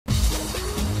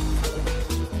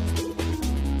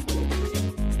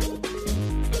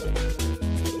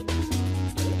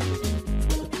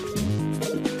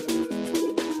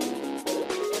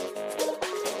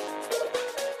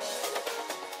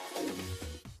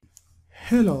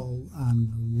Hello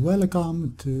and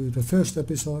welcome to the first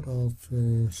episode of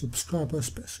Subscriber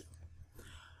Special.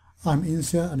 I'm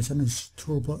Incia and this is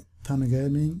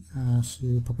TurboThunderGaming, as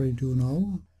you probably do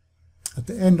know. At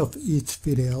the end of each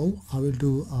video I will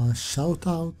do a shout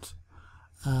out,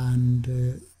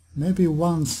 and maybe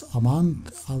once a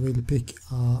month I will pick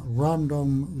a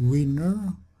random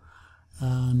winner,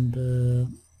 and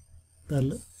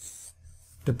well,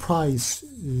 the price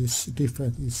is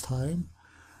different each time.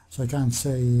 So I can't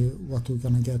say what we're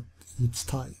gonna get each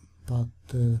time, but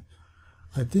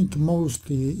I think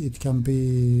mostly it can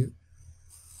be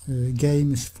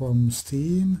games from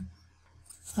Steam,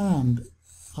 and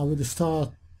I will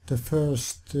start the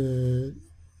first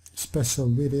special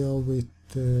video with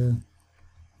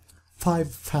 5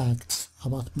 facts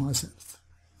about myself.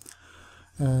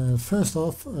 First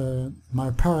off,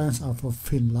 my parents are from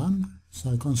Finland,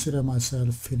 so I consider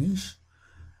myself Finnish.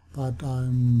 But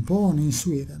I'm born in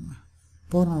Sweden,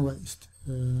 born and raised.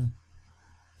 So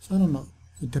I don't know,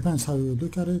 it depends how you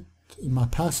look at it. In my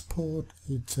passport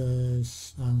it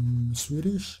says I'm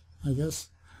Swedish, I guess.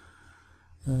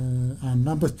 And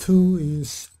number 2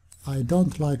 is I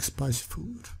don't like spicy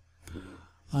food.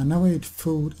 I never eat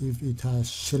food if it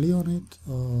has chili on it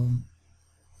or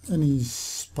any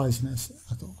spiciness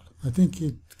at all. I think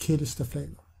it kills the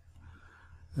flavor.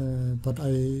 But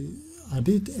I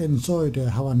did enjoy the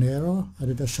habanero. I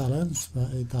did a challenge where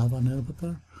I ate the habanero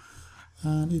pepper,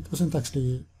 and it wasn't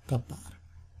actually that bad.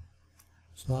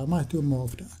 So I might do more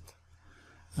of that.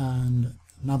 And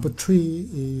number 3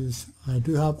 is I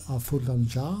do have a full-time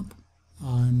job.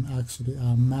 I'm actually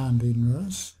a Mandarin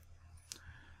nurse.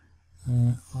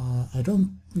 I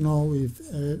don't know if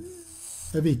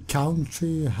every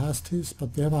country has this,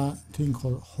 but we have a thing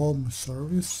called home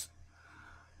service.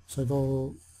 So I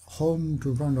go home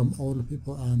to random old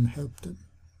people and help them,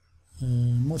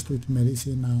 mostly with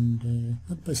medicine and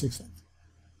basic stuff.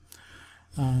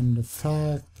 And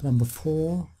fact number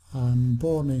 4, I'm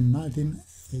born in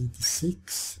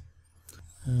 1986,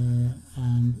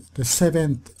 and the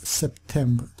 7th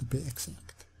September to be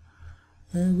exact,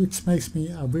 which makes me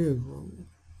a Virgo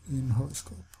in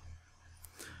horoscope.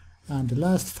 And the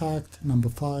last fact, number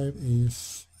 5,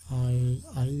 is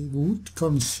I would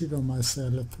consider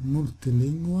myself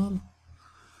multilingual.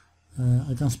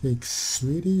 I can speak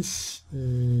Swedish,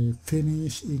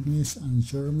 Finnish, English and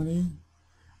German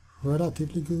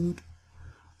relatively good,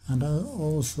 and I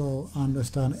also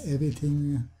understand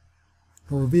everything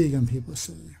Norwegian people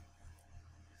say.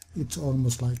 It's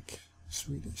almost like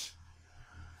Swedish.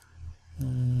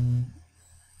 And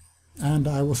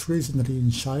I was recently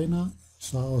in China,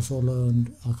 so I also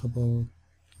learned a couple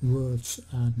words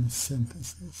and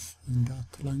sentences in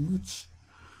that language.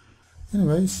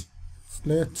 Anyways,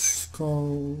 let's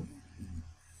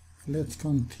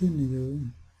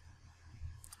continue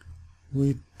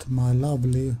with my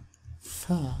lovely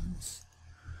fans.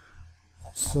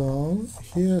 So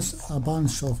here's a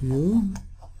bunch of you.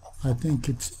 I think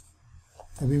it's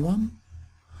everyone.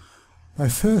 My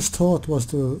first thought was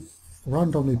to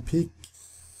randomly pick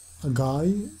a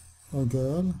guy or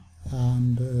girl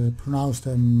and pronounce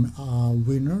them a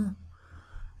winner,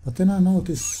 but then I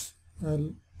noticed,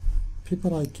 well, people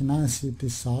like Nancy Di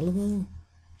Salvo,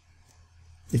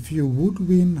 if you would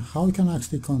win, how can I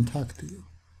actually contact you?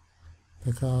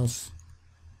 Because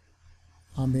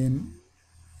I mean,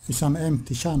 it's an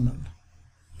empty channel.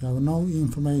 You have no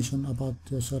information about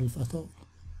yourself at all.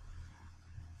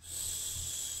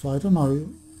 So I don't know,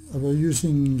 are you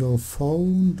using your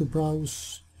phone to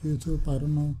browse YouTube? I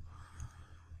don't know.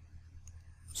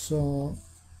 So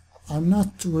I'm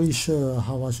not really sure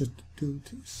how I should do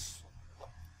this,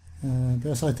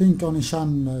 because I think only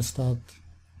channels that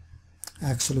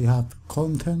actually have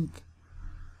content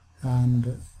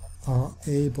and are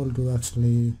able to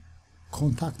actually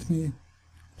contact me,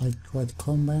 like write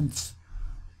comments,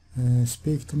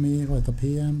 speak to me, write a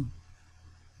PM,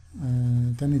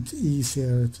 then it's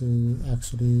easier to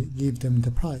actually give them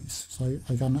the prize. So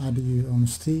I can add you on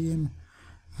Steam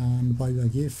and buy you a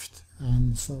gift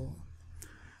and so on.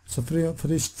 So for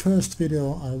this first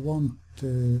video I won't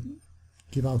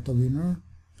give out a winner,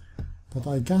 but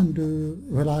I can do,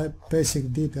 well, I basically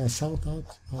did a shout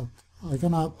out, but I'm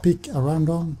gonna pick a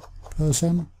random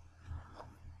person.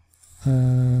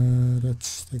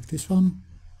 Let's take this one.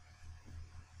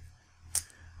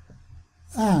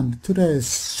 And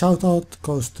today's shout out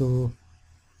goes to,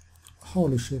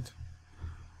 holy shit,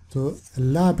 to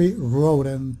Labby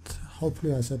Rodent.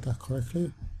 Hopefully I said that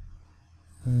correctly.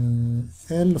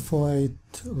 L48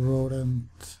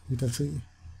 Rodent with a 3.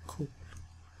 Cool.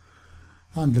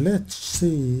 And let's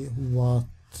see what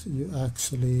you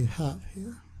actually have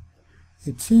here.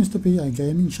 It seems to be a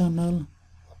gaming channel,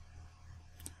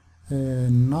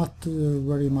 not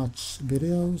very much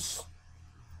videos,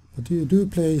 but you do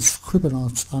play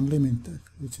Scribblenauts Unlimited,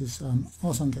 which is an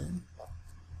awesome game.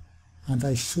 And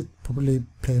I should probably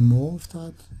play more of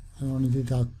that. I only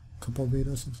did a couple of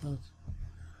videos of that.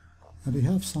 And we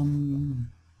have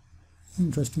some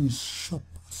interesting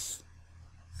shops.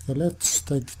 Okay, let's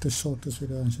take the shortest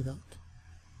video and check out.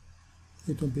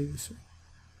 It will be easy.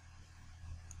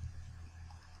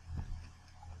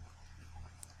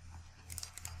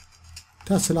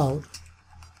 That's loud.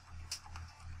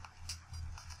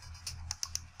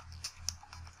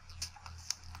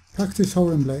 Practice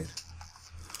Hovering Blade.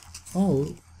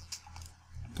 Oh,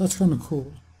 that's kind of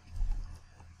cool.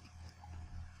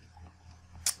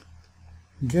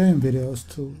 Game videos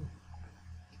too.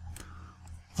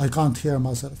 I can't hear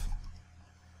myself.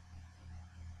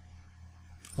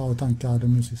 Oh, thank God, the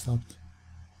music stopped.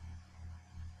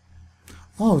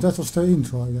 Oh, that was the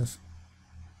intro, I guess.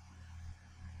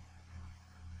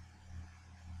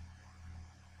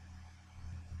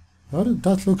 Well,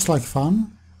 that looks like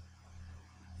fun.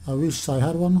 I wish I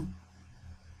had one.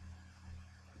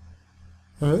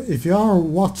 If you are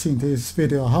watching this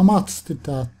video, how much did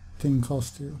that thing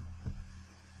cost you?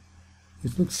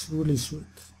 It looks really sweet.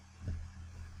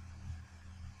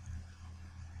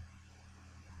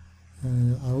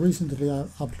 I recently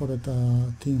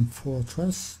uploaded Team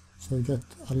Fortress, so you get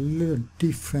a little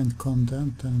different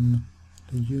content than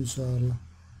the usual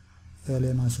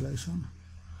Alien Isolation.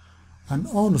 And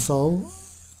also,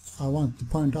 I want to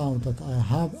point out that I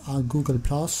have a Google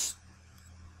Plus,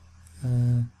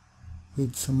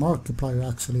 which Markiplier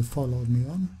actually followed me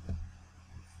on,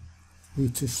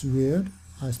 which is weird.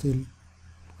 I still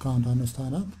can't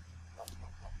understand that.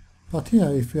 But here,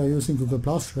 if you are using Google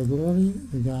Plus regularly,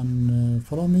 you can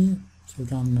follow me, so you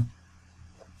can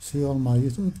see all my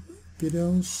YouTube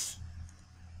videos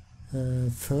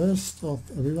first of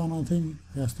everyone, I think.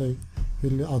 Yes, they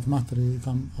will automatically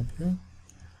come up here.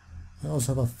 I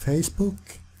also have a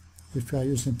Facebook. If you are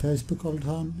using Facebook all the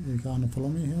time, you can follow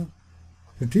me here.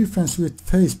 The difference with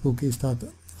Facebook is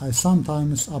that I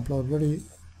sometimes upload very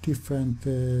different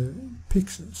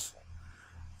pictures,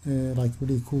 like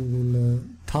really cool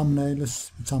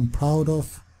thumbnails, which I'm proud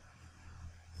of.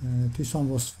 This one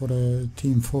was for the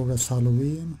Team Fortress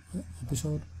Halloween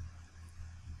episode.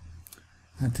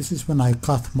 And this is when I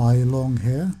cut my long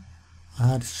hair. I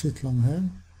had shit long hair.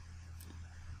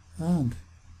 And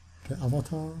the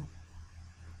avatar.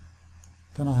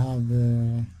 Then I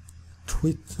have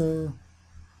Twitter.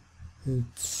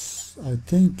 I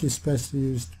think it's best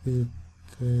used with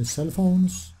cell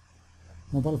phones,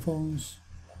 mobile phones,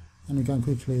 and you can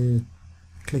quickly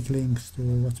click links to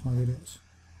watch my videos.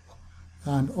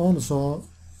 And also,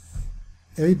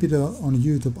 every video on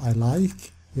YouTube I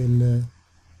like will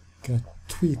get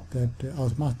tweeted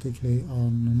automatically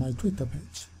on my Twitter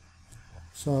page.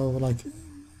 So, like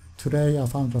today, I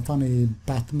found a funny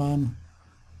Batman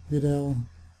video.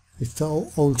 It's the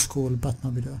old school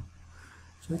Batman video.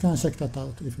 So you can check that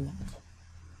out if you want.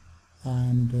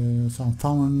 And some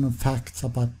fun facts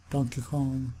about Donkey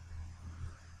Kong.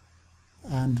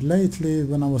 And lately,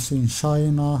 when I was in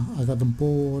China, I got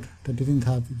bored. They didn't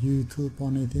have YouTube or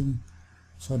anything.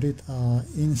 So I did an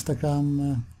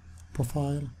Instagram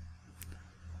profile.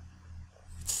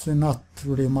 It's not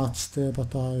really much there,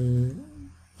 but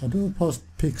I do post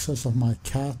pictures of my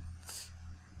cat,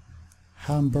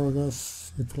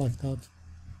 hamburgers, if you like that.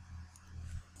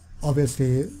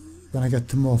 Obviously, when I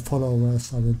get more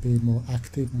followers, I will be more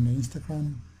active on the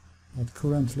Instagram, but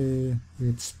currently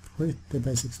it's pretty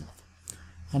basic stuff.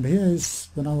 And here is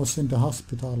when I was in the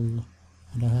hospital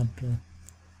and I had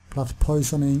blood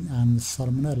poisoning and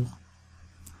salmonella.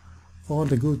 All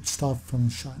the good stuff from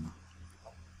China.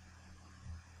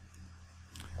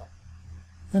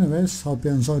 Anyways, hope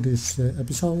you enjoyed this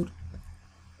episode,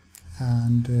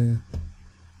 and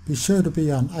be sure to be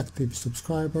an active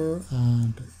subscriber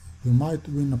and you might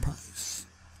win a prize.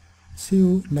 See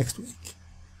you next week.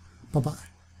 Bye-bye.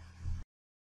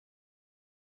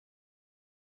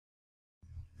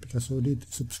 Because you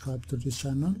did subscribe to this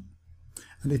channel.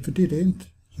 And if you didn't,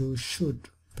 you should.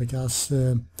 Because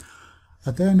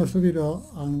at the end of the video,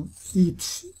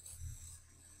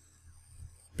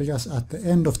 because at the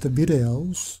end of the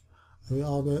videos,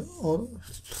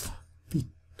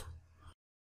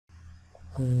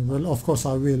 well, of course,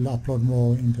 I will upload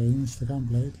more in the Instagram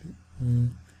lately.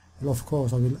 Well, of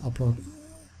course, I will upload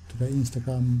to the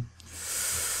Instagram.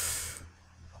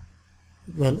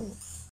 Well,